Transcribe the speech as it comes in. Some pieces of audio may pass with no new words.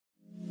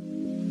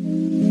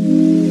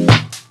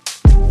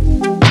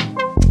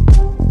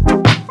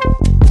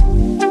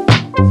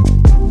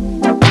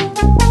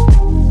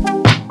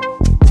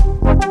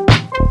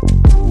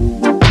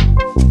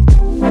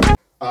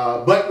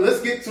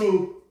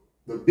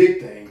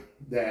big thing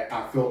that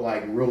I felt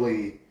like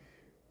really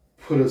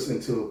put us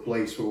into a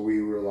place where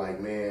we were like,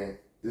 man,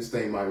 this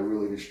thing might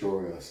really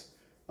destroy us.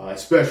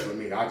 Especially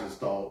me. I just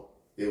thought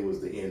it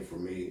was the end for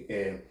me.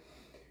 And,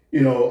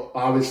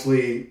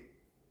 obviously,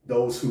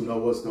 those who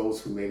know us,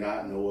 those who may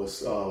not know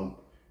us,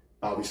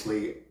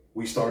 obviously,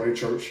 we started a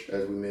church,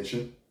 as we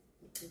mentioned.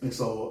 And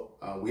so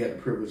we had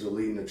the privilege of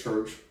leading the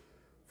church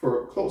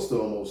for close to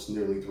almost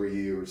nearly 3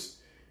 years.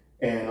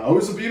 And it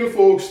was a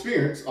beautiful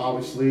experience,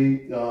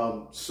 obviously,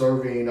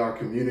 serving our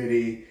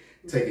community,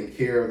 taking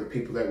care of the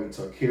people that we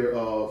took care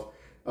of.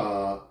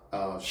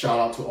 Shout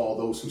out to all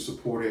those who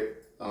supported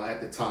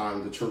at the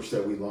time the church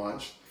that we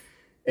launched.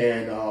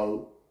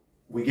 And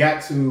we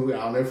got to,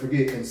 I'll never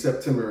forget, in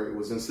September, it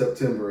was in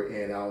September,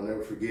 and I'll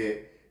never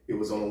forget, it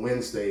was on a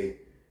Wednesday.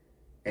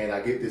 And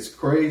I get this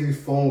crazy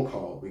phone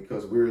call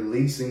because we're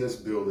leasing this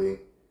building,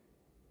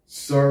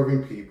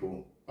 serving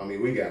people. I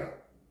mean, we got a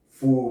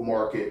food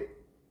market,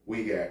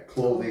 we got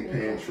clothing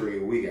pantry,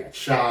 we got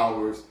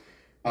showers.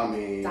 I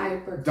mean,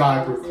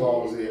 diaper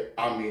closet.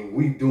 I mean,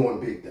 we doing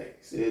big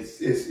things.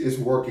 It's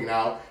working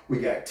out. We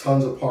got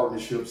tons of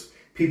partnerships.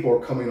 People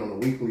are coming on a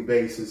weekly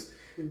basis.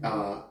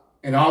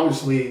 And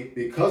obviously,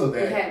 because of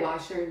that, we had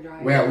washer and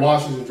dryer. We had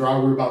washers and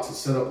dryer. We were about to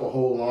set up a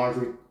whole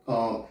laundry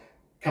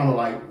kind of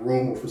like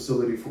room or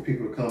facility for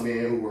people to come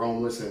in who were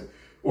homeless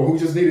or who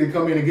just needed to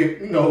come in and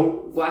get,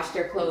 wash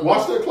their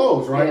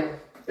clothes, right? Yeah.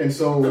 And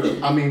so,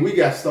 I mean, we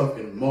got stuff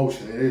in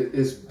motion, and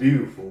it's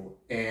beautiful.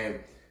 And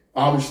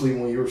obviously,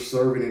 when you're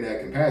serving in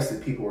that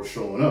capacity, people are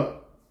showing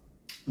up.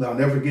 Now, I'll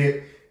never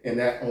forget on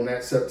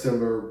that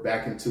September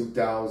back in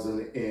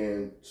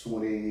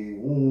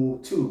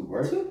 2022,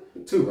 right?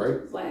 Two,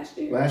 right? Last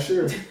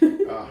year.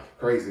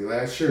 Crazy,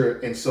 last year.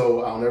 And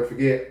so I'll never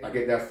forget, I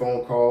get that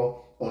phone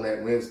call on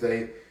that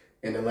Wednesday,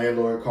 and the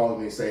landlord calls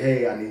me and say,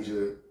 hey, I need you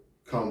to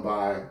come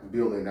by the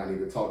building. I need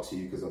to talk to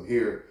you because I'm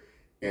here,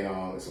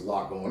 and it's a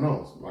lot going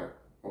on. So I'm like,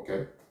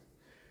 okay.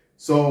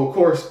 So, of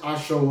course, I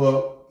show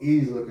up.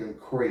 He's looking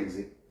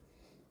crazy.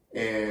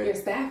 And your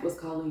staff was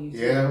calling you too.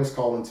 Yeah, I was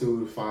calling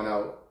too to find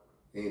out,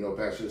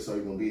 Pastor, so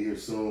you're going to be here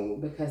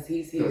soon. Because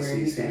he's here.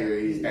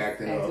 He's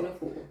acting up. A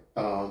fool.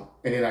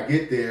 And then I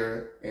get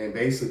there, and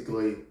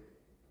basically,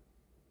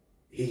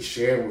 he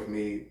shared with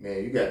me,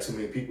 man, you got too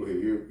many people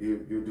here.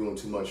 You're doing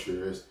too much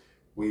here.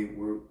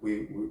 We're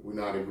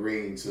not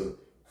agreeing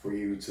for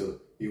you to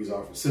use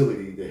our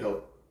facility to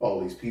help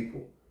all these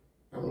people.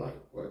 I'm like,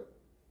 what?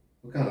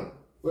 What kind of?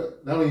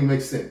 What? That don't even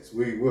make sense.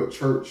 We're a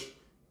church.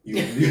 We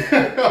don't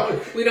help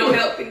people. We don't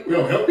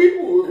help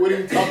people? What are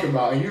you talking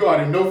about? And you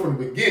already know from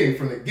the beginning,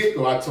 from the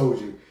get-go, I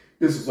told you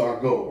this is our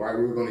goal, right?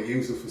 We were going to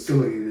use the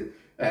facility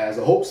as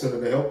a hope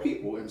center to help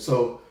people. And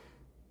so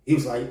he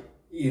was like,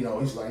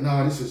 he's like,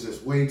 nah, this is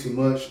just way too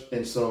much.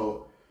 And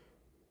so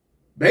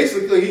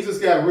basically he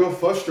just got real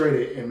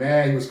frustrated and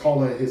mad. He was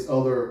calling his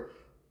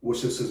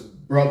which is his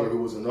brother, who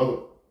was another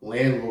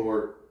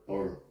landlord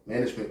or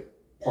management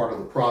part of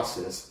the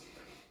process.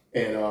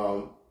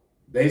 And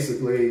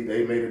basically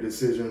they made a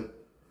decision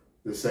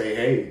to say,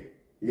 hey,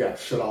 you got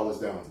to shut all this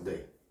down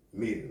today,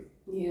 immediately.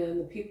 Yeah,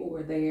 and the people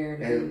were there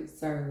to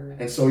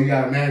serve. And so you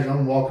got to imagine,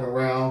 I'm walking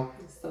around,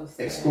 so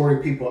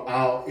escorting people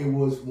out. It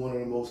was one of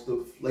the most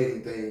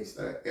deflating things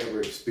that I ever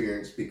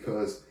experienced,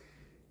 because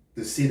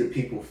to see the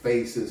people's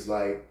faces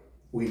like,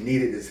 we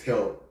needed this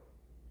help,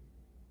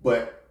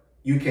 but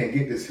you can't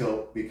get this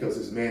help because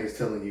this man is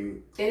telling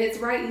you. And it's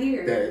right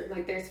here. That,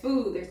 like there's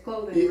food, there's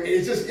clothing.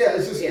 It's just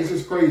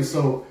crazy.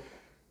 So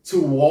to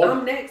walk.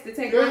 I'm next to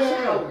take my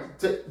shower.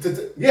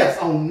 Yes,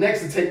 I'm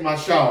next to take my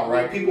shower,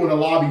 right? People in the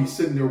lobby, you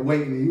sitting there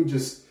waiting, and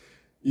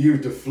you're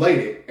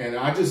deflated. And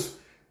I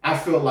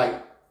felt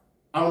like,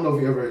 I don't know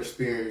if you ever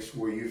experienced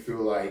where you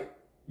feel like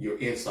your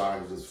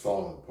inside is just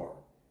falling apart.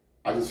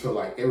 I just feel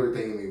like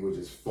everything in me was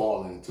just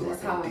falling into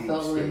That's like a deep space. That's how I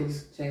felt when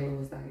Jalen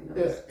was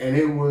diagnosed. Yeah, and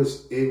it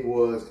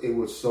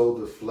was so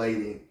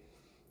deflating.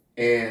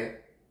 And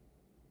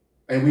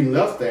we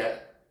left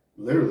that,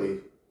 literally,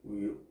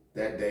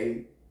 that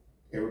day,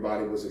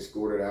 everybody was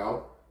escorted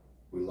out.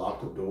 We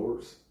locked the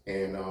doors,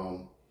 and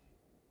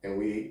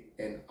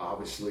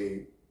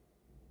obviously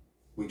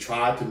we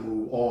tried to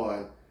move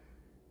on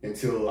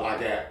until I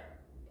got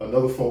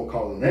another phone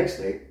call the next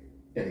day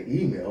and an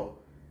email,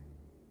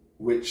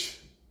 which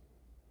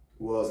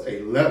was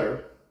a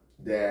letter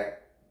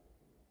that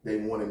they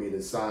wanted me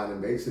to sign.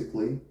 And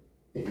basically,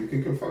 and you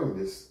can confirm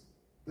this,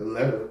 the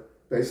letter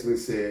basically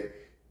said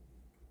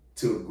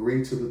to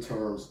agree to the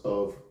terms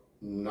of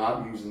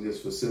not using this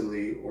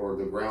facility or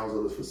the grounds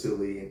of the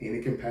facility in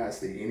any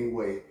capacity, any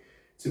way,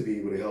 to be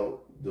able to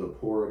help the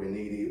poor, the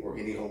needy, or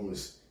any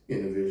homeless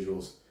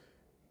individuals.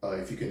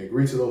 If you can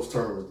agree to those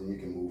terms, then you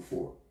can move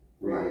forward.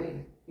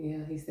 Right.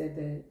 Yeah, he said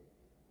that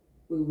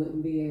we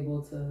wouldn't be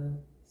able to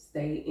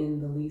stay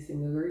in the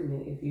leasing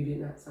agreement if you did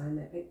not sign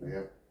that paper.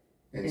 Yep.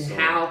 And so,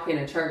 how can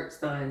a church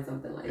sign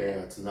something like that?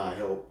 Yeah, to not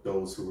help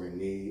those who are in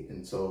need.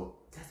 And so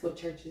that's what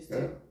churches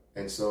do.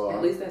 And so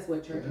at least that's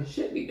what churches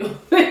should be doing.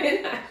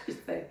 I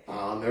should say.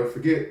 I'll never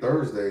forget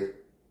Thursday.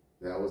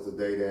 That was the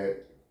day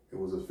that it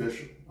was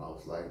official. I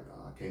was like,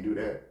 I can't do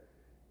that.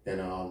 and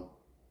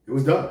it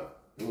was done.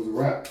 It was a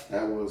wrap.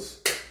 That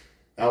was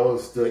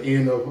the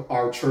end of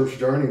our church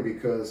journey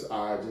because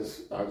I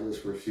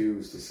just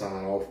refused to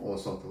sign off on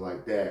something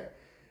like that.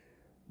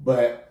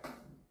 But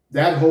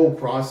that whole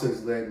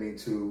process led me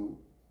to,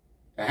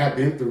 I had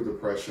been through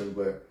depression,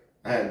 but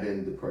I hadn't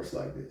been depressed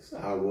like this.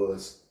 I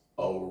was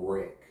a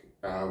wreck.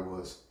 I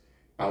was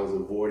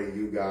avoiding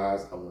you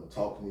guys. I wasn't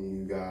talking to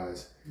you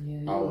guys.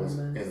 Yeah, I was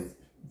in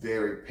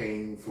very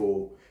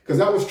painful, because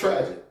that was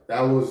tragic.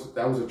 That was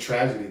a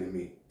tragedy to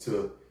me,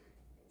 to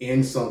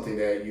end something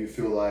that you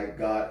feel like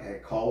God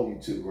had called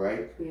you to,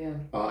 right? Yeah.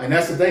 And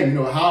that's the thing, you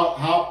know,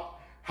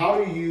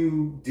 how do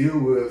you deal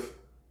with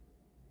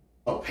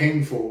a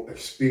painful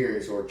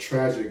experience or a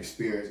tragic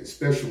experience,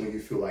 especially when you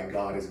feel like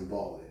God is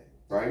involved in it,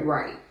 right?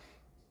 Right.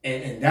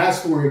 And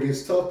that's where it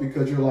gets tough,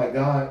 because you're like,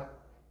 God,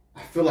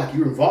 I feel like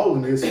you're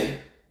involved in this,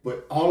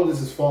 but all of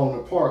this is falling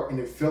apart, and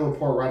it fell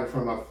apart right in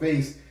front of my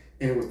face,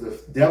 and it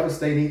was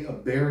devastating,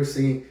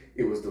 embarrassing,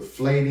 it was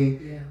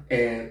deflating,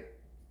 and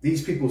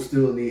these people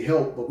still need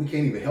help, but we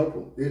can't even help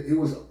them. It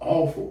was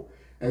awful,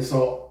 and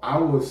so I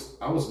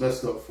was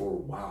messed up for a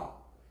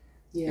while,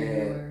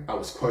 and I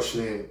was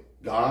questioning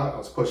God, I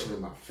was questioning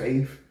my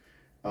faith,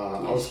 I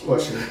was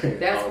questioning.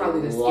 That's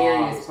probably the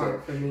scariest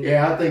part for me.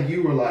 Yeah, I think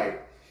you were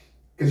like,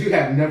 because you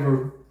have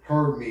never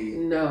heard me.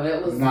 No,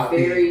 that was not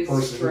very being a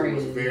person strange.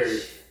 who was very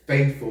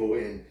faithful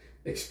in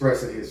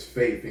expressing his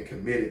faith and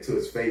committed to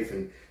his faith,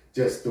 and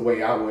just the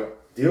way I would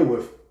deal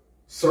with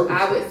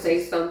circumstances. I would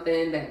say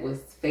something that was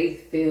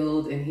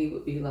faith-filled, and he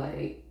would be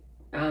like,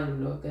 I don't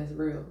even know if that's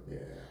real. Yeah.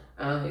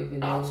 I don't even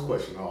know. I was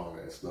questioning all of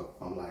that stuff.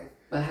 I'm like,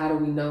 but how do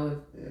we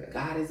know if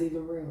God is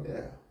even real?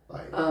 Yeah.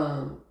 Like,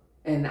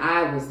 and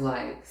I was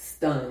like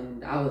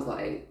stunned. I was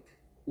like,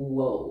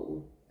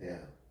 whoa. Yeah.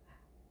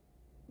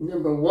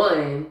 Number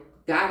one,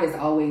 God has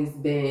always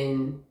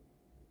been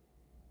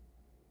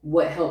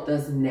what helped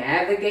us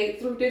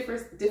navigate through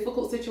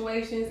difficult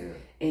situations.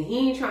 Yeah. And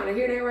he ain't trying to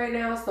hear that right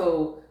now.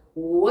 So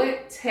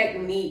what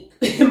technique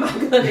am I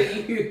going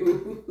to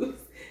use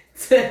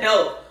to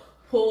help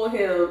pull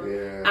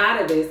him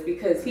out of this?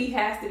 Because he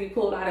has to be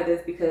pulled out of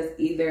this, because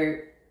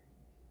either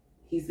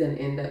he's going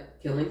to end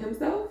up killing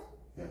himself,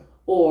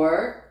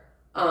 or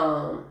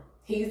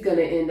he's going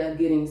to end up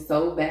getting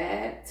so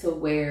bad to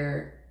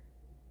where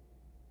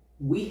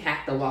we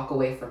have to walk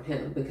away from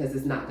him, because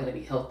it's not going to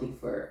be healthy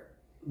for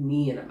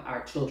me and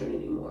our children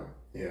anymore.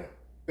 Yeah.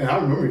 And I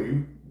remember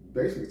you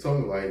basically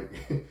told me, like,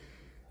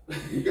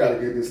 you got to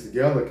get this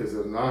together, because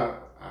if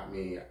not, I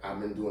mean, I've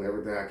been doing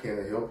everything I can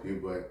to help you,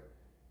 but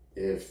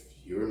if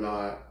you're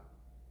not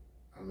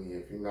going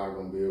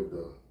to be able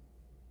to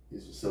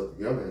get yourself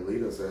together and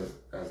lead us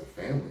as a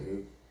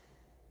family,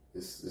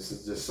 this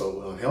is just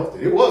so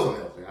unhealthy. It was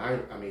unhealthy.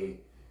 I mean,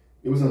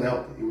 it was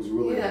unhealthy. It was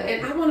really unhealthy.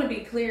 And I want to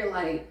be clear,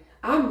 like,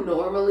 I'm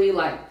normally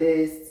like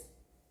this.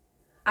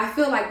 I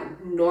feel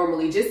like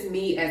normally, just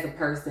me as a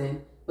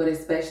person, but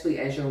especially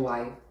as your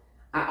wife,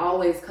 I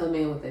always come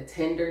in with a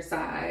tender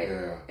side,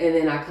 and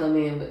then I come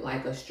in with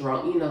like a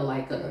strong,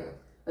 like a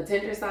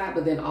tender side,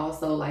 but then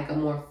also like a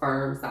more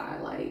firm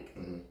side. Like,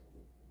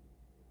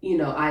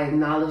 I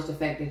acknowledge the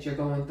fact that you're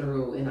going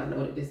through, and I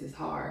know that this is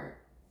hard,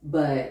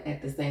 but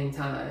at the same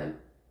time,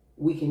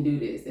 we can do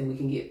this and we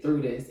can get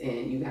through this,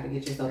 and you got to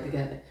get yourself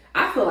together.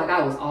 I feel like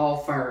I was all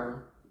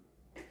firm,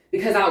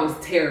 because I was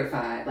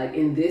terrified. Like,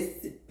 in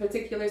this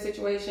particular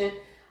situation,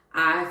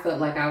 I felt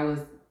like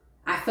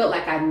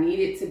I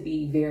needed to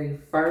be very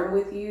firm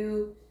with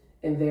you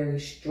and very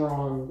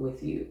strong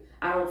with you.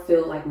 I don't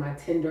feel like my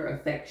tender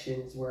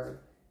affections were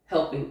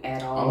helping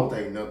at all. I don't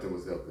think nothing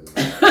was helping.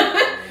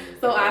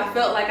 So I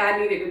felt like I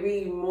needed to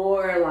be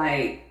more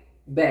like,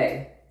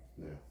 bae.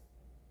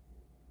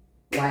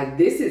 Yeah. Like,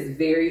 this is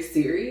very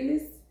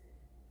serious,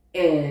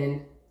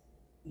 and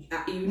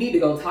you need to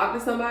go talk to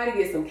somebody,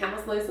 get some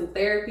counseling, some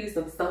therapy,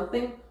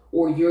 something,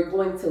 or you're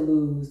going to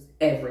lose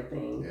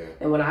everything. Yeah.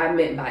 And what I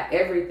meant by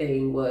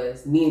everything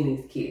was me and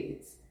these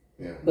kids.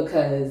 Yeah.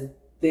 Because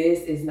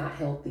this is not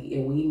healthy,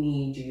 and we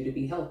need you to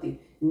be healthy.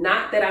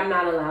 Not that I'm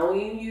not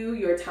allowing you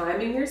your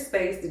time and your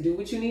space to do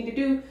what you need to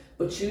do,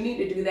 but you need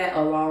to do that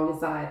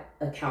alongside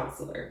a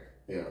counselor.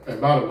 Yeah.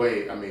 And by the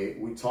way, I mean,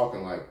 we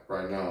talking like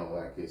right now,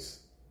 like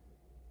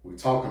we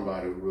talking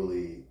about it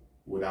really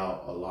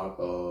without a lot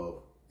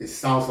of, it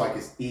sounds like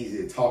it's easy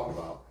to talk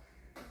about,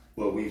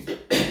 but we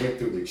went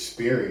through the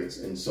experience.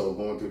 And so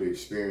going through the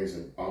experience,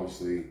 and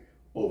obviously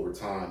over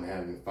time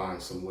having to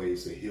find some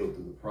ways to heal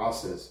through the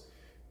process,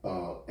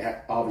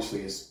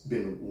 obviously it's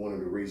been one of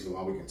the reasons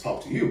why we can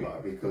talk to you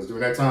about it, because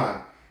during that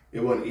time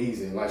it wasn't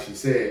easy. And like she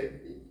said,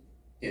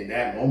 in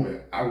that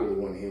moment, I really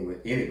wasn't hearing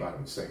what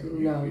anybody was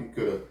saying. No. It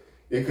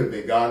could have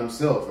been God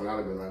himself, and I'd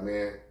have been like,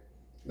 man,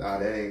 nah,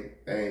 that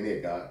ain't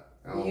it, God.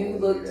 You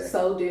looked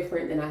so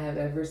different than I have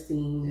ever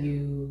seen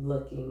you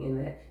looking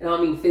in that. And I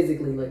don't mean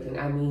physically looking.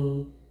 I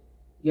mean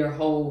your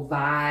whole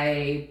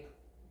vibe,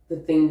 the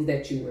things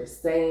that you were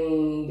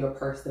saying, your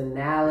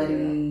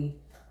personality.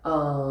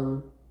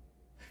 And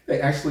They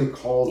actually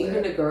call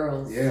even the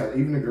girls. Yeah,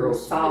 even the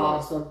girls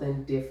saw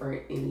something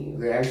different in you.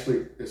 They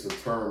actually, it's a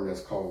term that's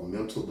called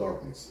mental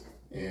darkness,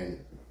 and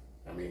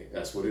I mean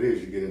that's what it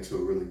is. You get into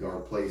a really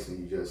dark place, and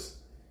you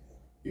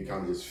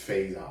kind of just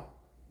phase out,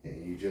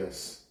 and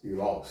you're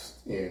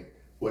lost in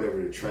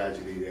whatever the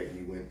tragedy that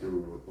you went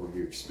through or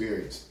you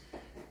experienced.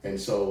 And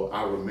so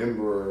I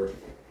remember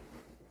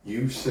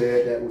you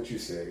said that what you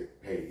said.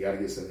 Hey, you got to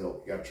get some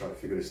help. You got to try to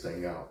figure this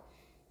thing out.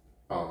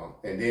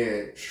 And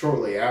then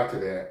shortly after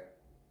that,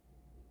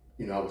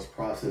 I was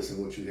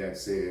processing what you had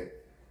said.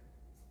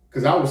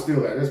 Because I was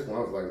still at this point,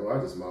 I was like,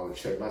 I just might want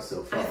to check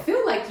myself out. I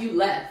feel like you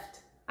left.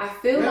 I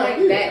feel like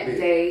that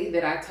day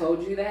that I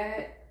told you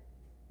that,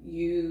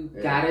 you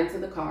got into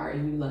the car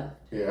and you left.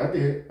 Yeah, I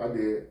did.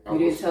 You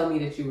didn't tell me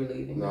that you were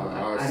leaving. No,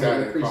 I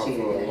sat in the car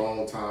for a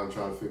long time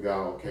trying to figure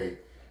out, okay,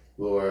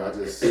 Lord,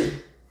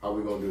 how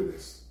we going to do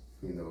this?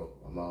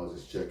 I might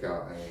just check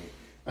out.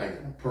 I ain't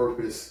got no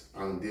purpose.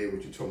 I done did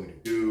what you told me to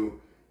do.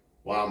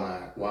 Why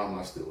am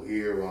I still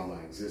here? Why am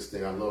I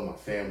existing? I love my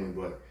family,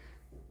 but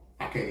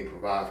I can't even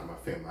provide for my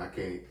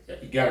family.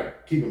 You gotta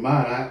keep in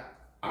mind,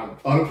 I'm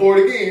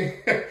unemployed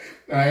again.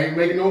 I ain't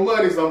making no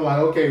money, so I'm like,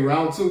 okay,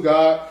 round 2,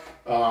 God.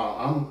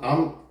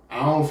 I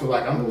don't feel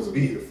like I'm supposed to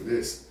be here for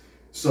this.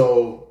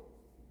 So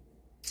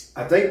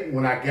I think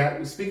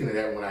speaking of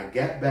that, when I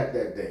got back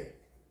that day,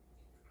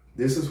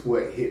 this is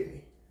what hit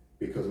me.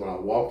 Because when I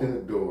walked in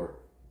the door,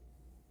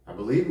 I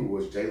believe it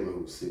was Jayla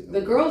who was sitting.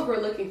 The girls were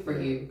looking for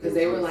you because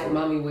they were like,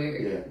 Mommy,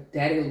 where?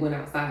 Daddy went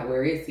outside.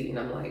 Where is he? And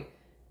I'm like,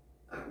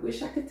 I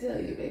wish I could tell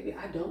you, baby.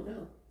 I don't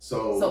know.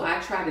 So I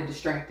tried to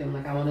distract them.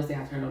 Like, I want to say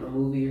I turned on a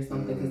movie or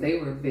something because they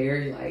were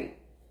very like,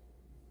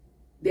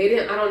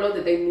 I don't know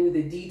that they knew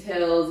the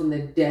details and the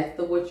depth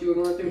of what you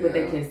were going through, but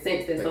they can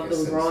sense that something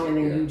was wrong, and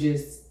then you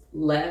just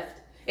left.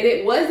 And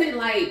it wasn't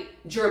like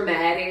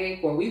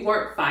dramatic, or we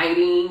weren't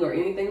fighting or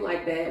anything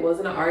like that. It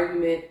wasn't an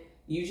argument.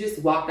 You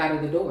just walked out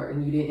of the door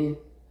and you didn't.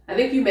 I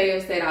think you may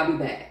have said, I'll be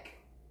back.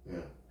 Yeah.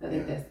 I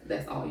think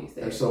that's all you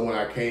said. And so when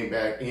I came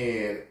back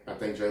in, I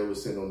think Jayla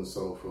was sitting on the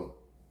sofa,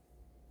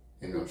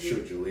 and I'm sure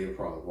Julia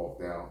probably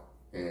walked out,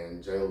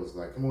 and Jayla was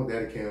like, come on,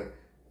 Daddy,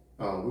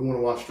 we want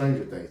to watch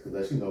Stranger Things, because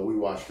as you know, we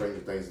watch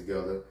Stranger Things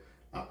together.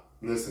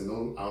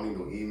 Listen, I don't need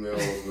no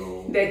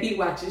emails, that he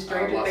watches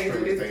Stranger Things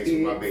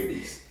with my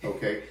babies,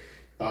 okay?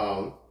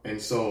 And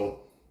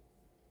so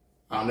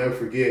I'll never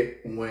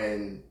forget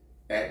when,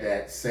 at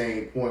that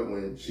same point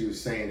when she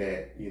was saying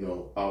that,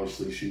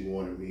 obviously she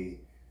wanted me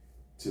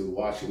to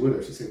watch it with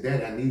her. She said,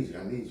 Dad, I need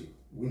you.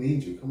 We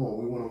need you. Come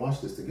on, we want to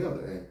watch this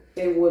together. And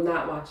they would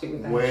not watch it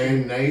without you.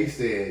 When they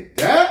said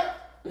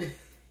that,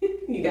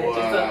 you got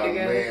yourself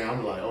together. Man,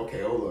 I'm like,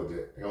 okay, hold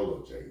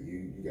on, Jay.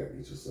 You got to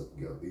get yourself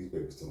together. These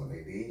babies telling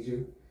me they need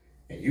you.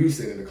 And you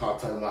sitting in the car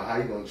talking about how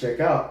you going to check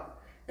out.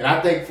 And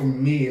I think for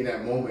me in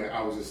that moment,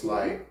 I was just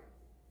like,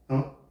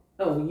 huh?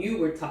 Oh, you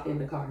were in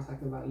the car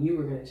talking about you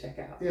were going to check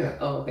out. Yeah.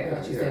 Oh, okay. I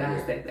thought you said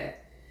I said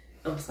that.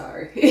 I'm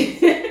sorry.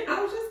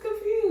 I was just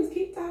confused.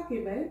 Keep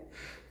talking, man.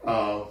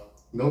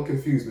 No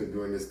confusement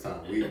during this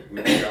time. We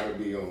gotta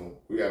be on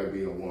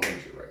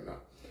 100 right now,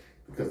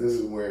 because this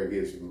is where it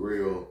gets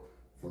real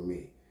for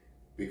me.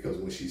 Because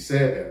when she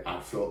said that, I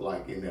felt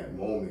like in that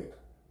moment,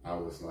 I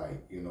was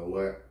like, you know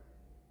what?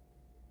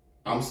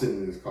 I'm sitting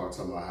in this car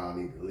talking about how I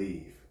need to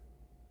leave.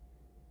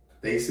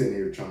 They sitting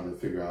here trying to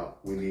figure out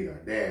we need our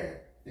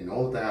dad. And the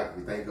only thing I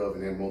can think of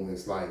in that moment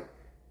is like,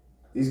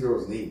 these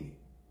girls need me.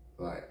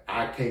 Like,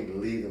 I can't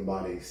leave them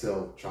by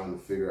themselves trying to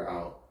figure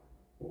out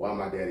why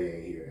my daddy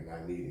ain't here, and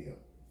I need him.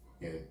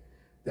 And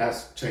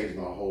that's changed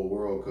my whole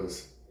world,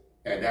 because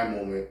at that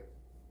moment,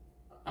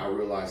 I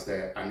realized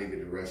that I needed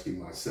to rescue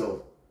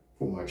myself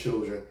for my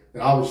children,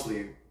 and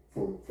obviously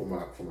for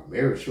my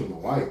marriage to my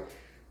wife.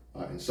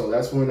 And so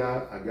that's when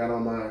I got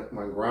on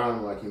my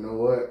grind, like, you know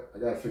what? I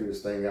got to figure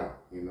this thing out,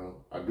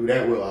 I do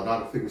that well. I know how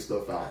to figure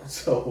stuff out.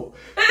 So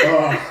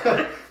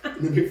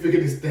let me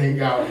figure this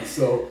thing out. And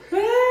so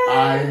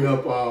I ended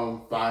up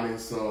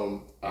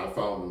I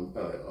found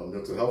a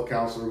mental health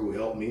counselor who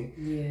helped me.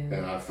 Yeah.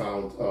 And I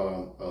found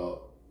a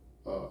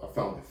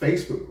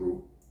Facebook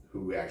group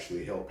who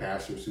actually helped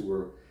pastors who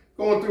were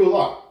going through a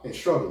lot and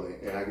struggling.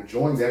 And I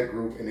joined that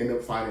group and ended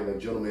up finding a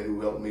gentleman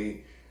who helped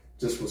me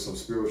just with some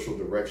spiritual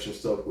direction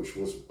stuff, which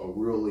was a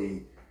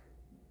really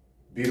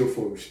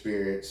beautiful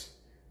experience.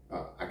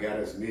 I got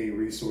as many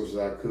resources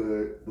as I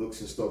could,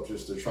 books and stuff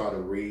just to try to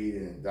read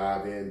and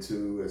dive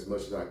into as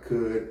much as I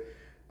could.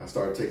 I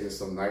started taking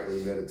some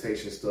nightly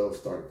meditation stuff,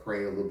 started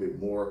praying a little bit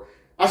more.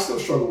 I still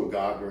struggled with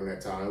God during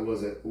that time.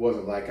 It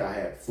wasn't like I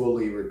had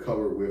fully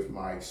recovered with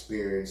my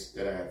experience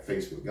that I had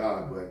faced with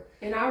God, but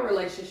and our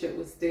relationship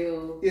was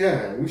still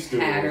we still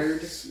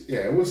tattered.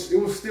 It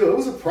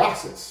was a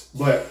process,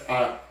 but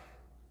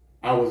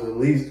I was at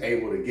least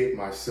able to get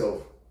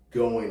myself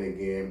going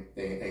again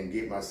and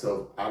get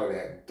myself out of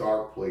that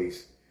dark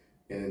place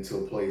and into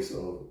a place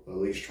of at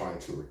least trying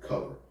to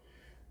recover.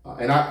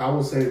 And I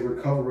would say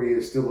recovery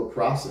is still a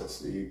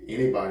process.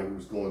 Anybody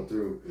who's going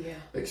through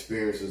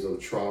experiences of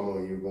trauma,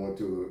 and you're going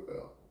through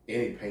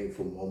any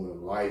painful moment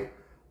of life,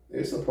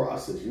 It's a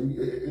process.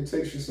 It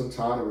takes you some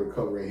time to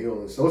recover and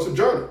heal, and so it's a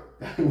journey.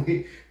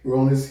 We're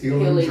on this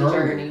healing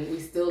journey. We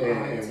still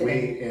are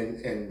today.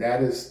 And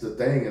that is the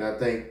thing. And I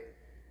think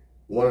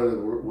one of the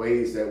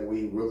ways that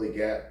we really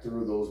got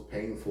through those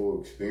painful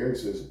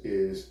experiences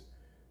is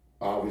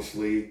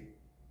obviously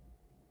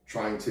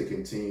trying to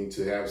continue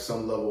to have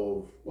some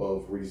level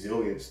of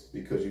resilience,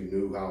 because you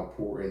knew how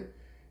important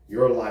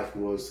your life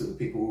was to the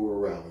people who were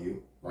around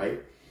you, right?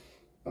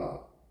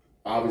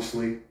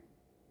 Obviously,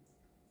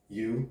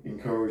 you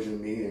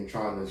encouraging me and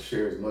trying to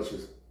share as much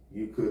as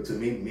you could to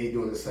me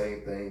doing the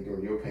same thing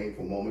during your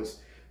painful moments,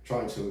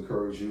 trying to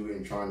encourage you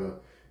and trying to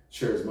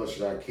share as much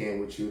as I can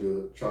with you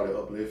to try to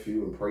uplift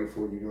you and pray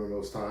for you during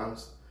those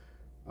times.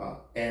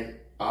 And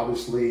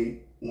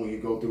obviously, when you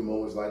go through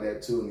moments like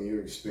that too, and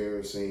you're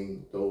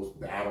experiencing those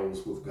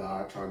battles with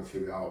God, trying to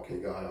figure out, okay,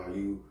 God, are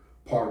you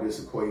part of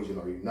this equation?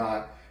 Are you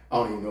not? I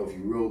don't even know if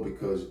you're real,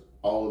 because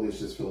all of this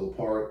just fell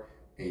apart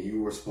and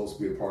you were supposed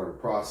to be a part of the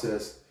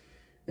process.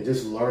 And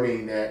just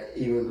learning that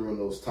even during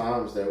those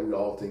times that we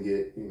often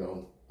get,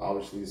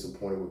 obviously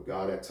disappointed with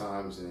God at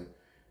times, and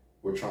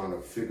we're trying to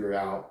figure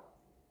out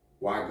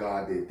why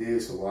God did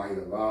this or why he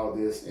allowed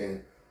this.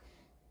 And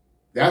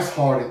that's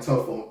hard and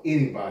tough on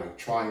anybody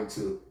trying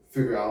to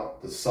figure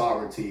out the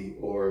sovereignty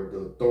or the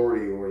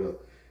authority or the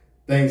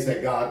things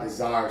that God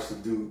desires to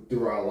do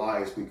through our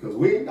lives, because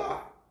we ain't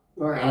God.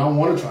 Right. And I don't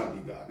want to try to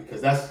be God,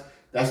 because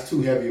that's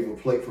too heavy of a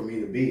plate for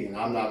me to be, and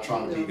I'm not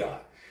trying to be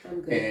God.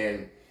 I'm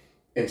good.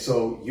 And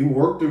so you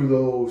work through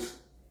those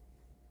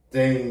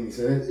things,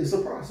 and it's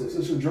a process,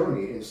 it's a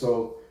journey. And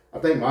so I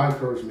think my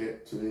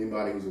encouragement to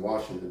anybody who's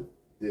watching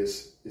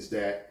this is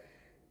that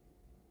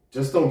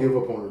just don't give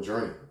up on the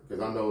journey,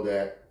 because I know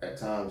that at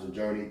times the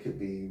journey could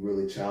be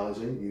really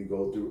challenging. You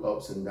go through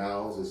ups and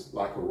downs. It's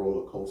like a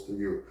roller coaster.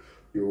 You're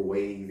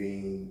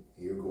waving,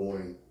 you're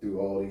going through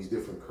all these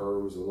different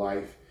curves of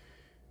life,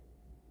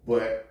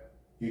 but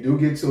you do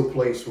get to a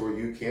place where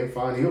you can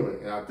find healing.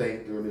 And I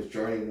think during this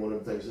journey, one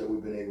of the things that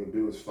we've been able to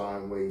do is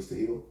find ways to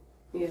heal.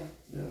 Yeah.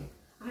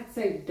 I'd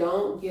say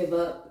don't give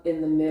up in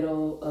the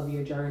middle of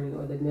your journey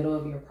or the middle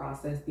of your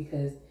process,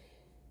 because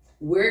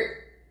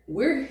we're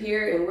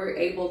here and we're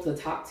able to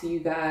talk to you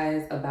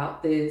guys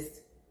about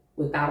this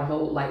without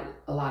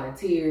a lot of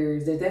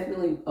tears. There's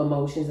definitely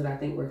emotions that I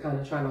think we're kind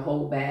of trying to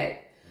hold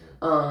back.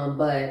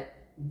 But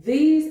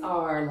these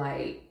are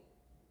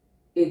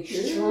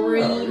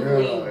extremely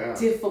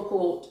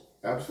difficult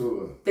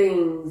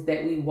things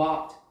that we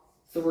walked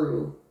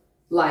through,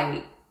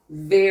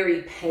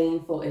 very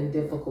painful and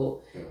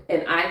difficult.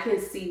 And I can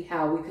see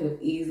how we could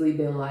have easily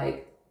been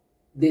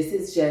this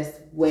is just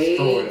way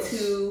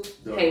too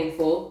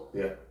painful.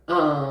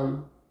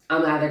 I'm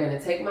either going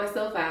to take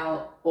myself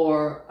out,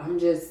 or I'm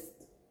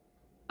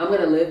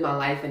going to live my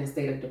life in a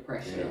state of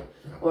depression,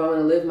 or I'm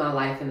going to live my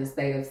life in a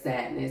state of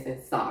sadness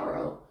and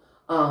sorrow.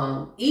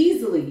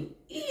 Easily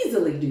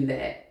do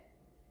that.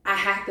 I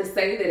have to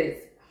say that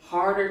it's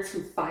harder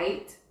to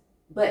fight,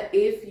 but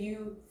if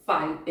you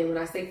fight, and when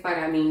I say fight,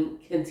 I mean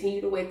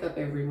continue to wake up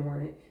every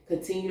morning,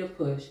 continue to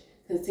push,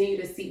 continue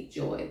to seek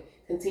joy,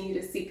 continue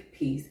to seek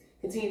peace,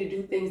 continue to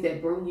do things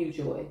that bring you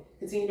joy,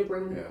 continue to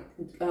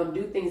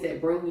do things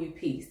that bring you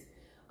peace.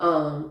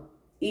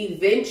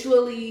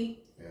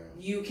 Eventually,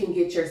 you can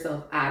get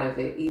yourself out of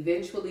it.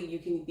 Eventually, you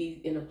can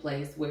be in a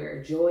place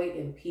where joy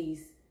and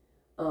peace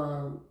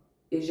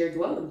is your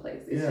dwelling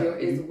place.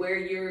 It's where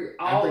you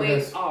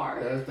always are.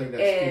 I think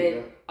that's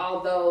key.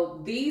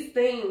 Although these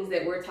things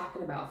that we're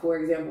talking about, for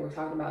example, we're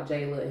talking about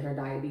Jayla and her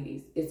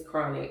diabetes. It's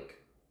chronic.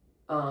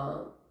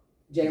 Jayla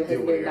has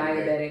been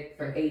diabetic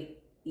for 8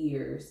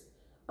 years.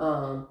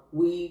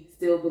 We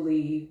still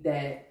believe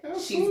that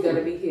she's going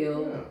to be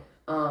healed.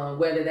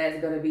 Whether that's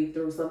going to be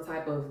through some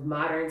type of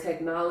modern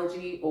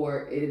technology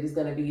or it is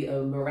going to be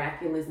a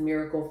miraculous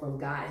miracle from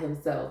God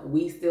himself.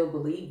 We still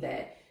believe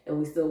that, and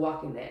we still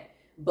walk in that.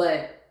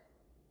 But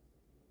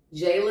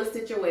Jayla's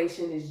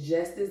situation is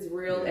just as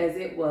real as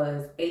it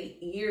was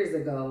 8 years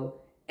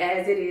ago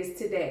as it is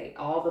today.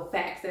 All the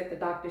facts that the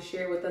doctor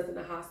shared with us in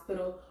the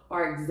hospital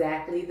are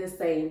exactly the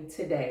same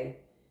today.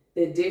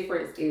 The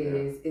difference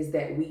is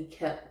that we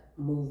kept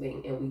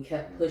moving and we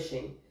kept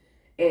pushing,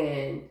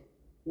 and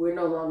we're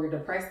no longer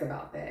depressed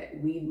about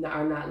that. We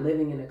are not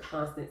living in a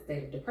constant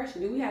state of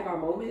depression. Do we have our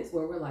moments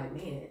where we're like,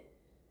 man,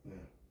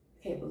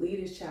 I can't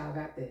believe this child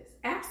got this?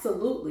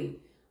 Absolutely.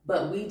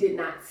 But we did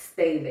not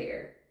stay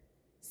there.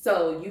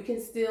 So you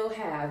can still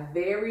have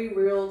very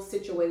real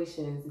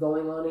situations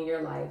going on in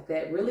your life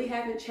that really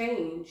haven't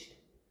changed,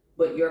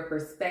 but your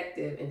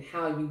perspective and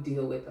how you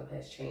deal with them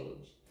has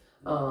changed.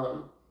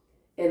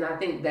 And I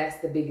think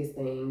that's the biggest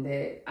thing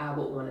that I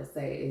would want to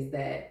say is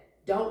that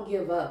don't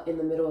give up in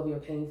the middle of your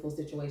painful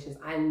situations.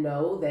 I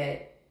know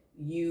that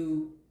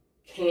you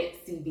can't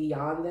see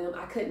beyond them.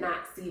 I could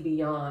not see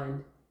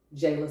beyond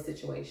Jayla's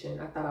situation.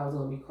 I thought I was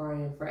going to be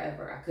crying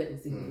forever. I couldn't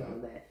see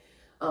beyond that.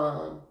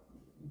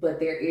 But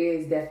there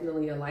is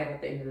definitely a light at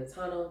the end of the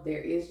tunnel.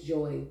 There is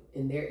joy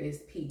and there is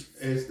peace.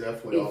 It's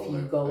definitely if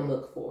you go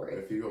look for it.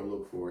 If you go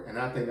look for it. And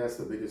I think that's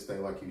the biggest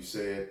thing, like you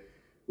said,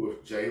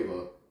 with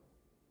Jayla.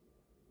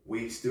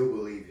 we still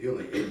believe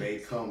healing. It may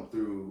come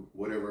through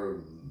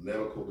whatever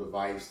medical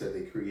device that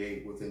they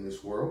create within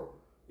this world.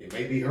 It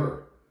may be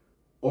her.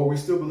 Or we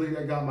still believe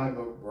that God might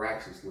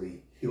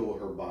miraculously heal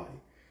her body.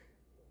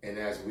 And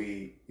as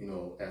we,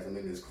 as I'm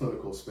in this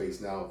clinical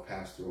space now,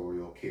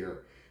 pastoral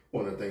care,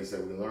 one of the things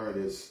that we learned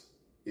is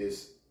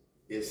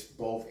it's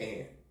both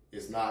and.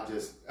 It's not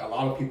just, a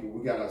lot of people,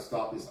 we got to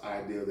stop this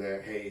idea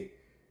that, hey,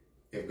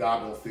 if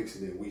God don't fix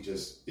it, then we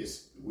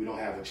don't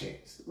have a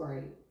chance.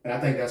 Right. And I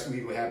think that's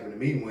what happened to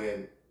me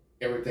when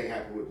everything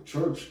happened with the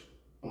church.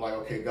 I'm like,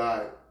 okay,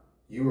 God,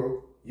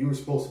 you were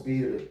supposed to be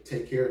here to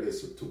take care of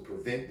this, to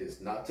prevent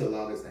this, not to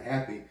allow this to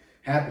happen.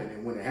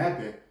 And when it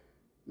happened,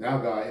 now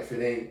God, if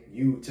it ain't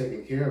you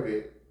taking care of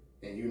it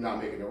and you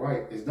not making it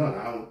right, it's done.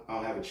 I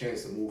don't have a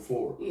chance to move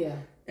forward. Yeah.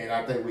 And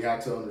I think we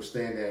have to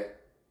understand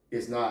that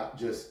it's not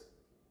just,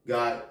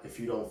 God, if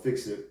you don't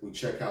fix it, we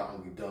check out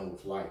and we're done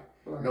with life.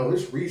 Right. No,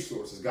 there's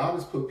resources. God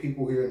has put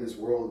people here in this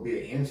world to be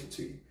an answer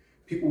to you.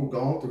 People who've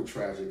gone through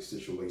tragic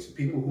situations,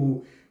 people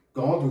who've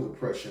gone through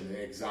depression and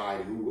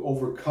anxiety, who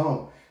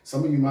overcome.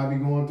 Some of you might be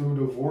going through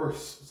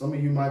divorce. Some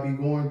of you might be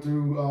going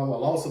through a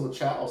loss of a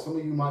child. Some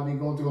of you might be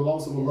going through a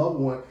loss of a loved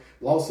one,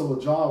 loss of a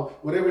job,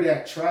 whatever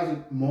that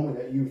tragic moment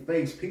that you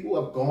face.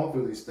 People have gone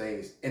through these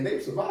things and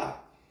they've survived.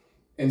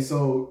 And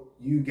so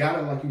you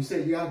gotta, like you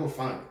said, you gotta go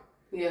find it.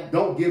 Yeah.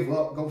 Don't give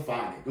up. Go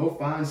find it. Go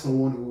find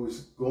someone who is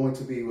going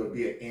to be able to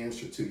be an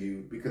answer to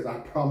you, because I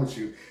promise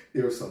you,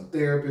 there's some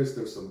therapist,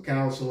 there's some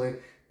counseling,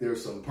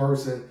 there's some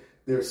person,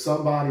 there's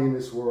somebody in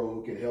this world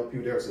who can help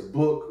you. There's a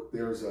book,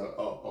 there's a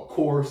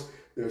course,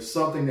 there's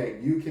something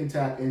that you can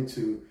tap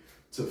into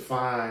to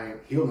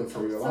find healing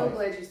for your life. I'm so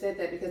glad you said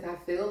that, because I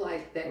feel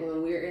like that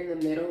when we're in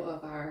the middle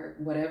of our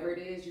whatever it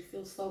is, you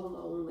feel so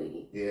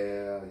lonely.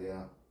 Yeah.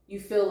 You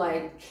feel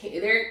like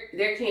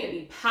there can't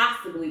be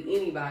possibly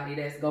anybody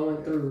that's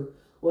going through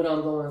what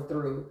I'm going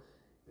through.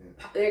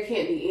 Yeah. There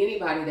can't be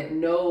anybody that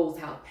knows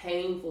how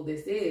painful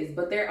this is.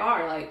 But there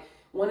are, like,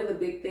 one of the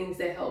big things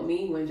that helped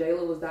me when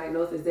Jayla was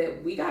diagnosed is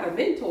that we got a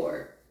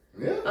mentor.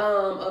 Yeah.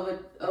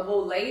 Of a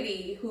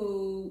lady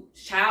whose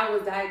child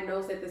was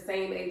diagnosed at the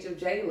same age of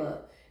Jayla.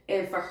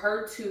 And for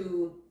her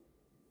to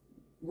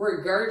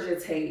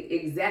regurgitate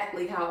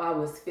exactly how I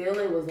was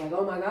feeling was like,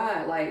 oh my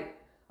God, like,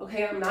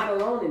 okay, I'm not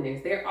alone in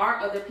this. There are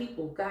other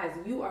people. Guys,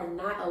 you are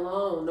not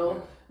alone.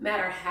 No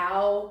matter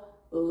how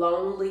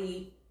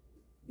lonely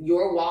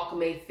your walk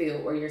may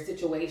feel or your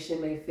situation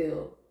may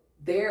feel,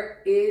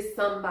 there is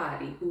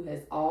somebody who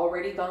has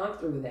already gone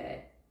through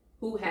that,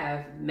 who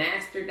have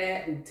mastered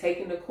that, who've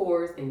taken the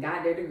course and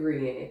got their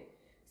degree in it.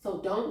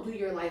 So don't do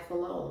your life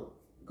alone.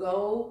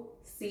 Go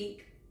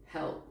seek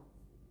help.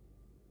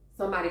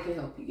 Somebody can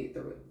help you get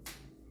through it.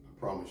 I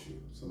promise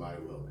you,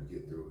 somebody will help you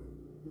get through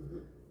it.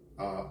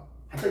 Mm-hmm.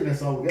 I think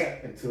that's all we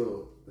got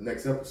until the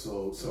next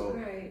episode.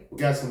 So we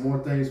got some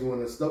more things we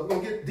want to stuff. We're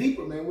going to get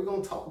deeper, man. We're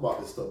going to talk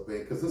about this stuff, man,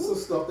 because this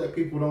is stuff that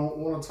people don't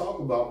want to talk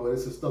about, but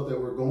it's the stuff that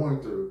we're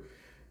going through.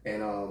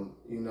 And,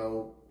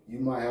 you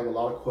might have a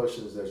lot of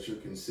questions that you're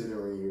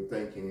considering, you're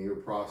thinking, and you're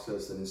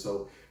processing. And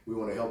so we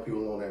want to help you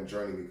along that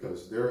journey,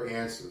 because there are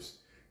answers.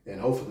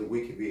 And hopefully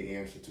we can be an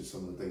answer to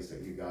some of the things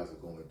that you guys are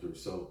going through.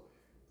 So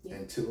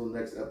until the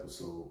next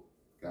episode,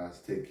 guys,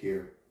 take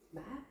care.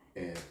 Bye.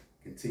 And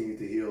continue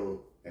to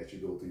heal as you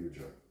go through your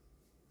journey.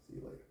 See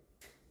you later.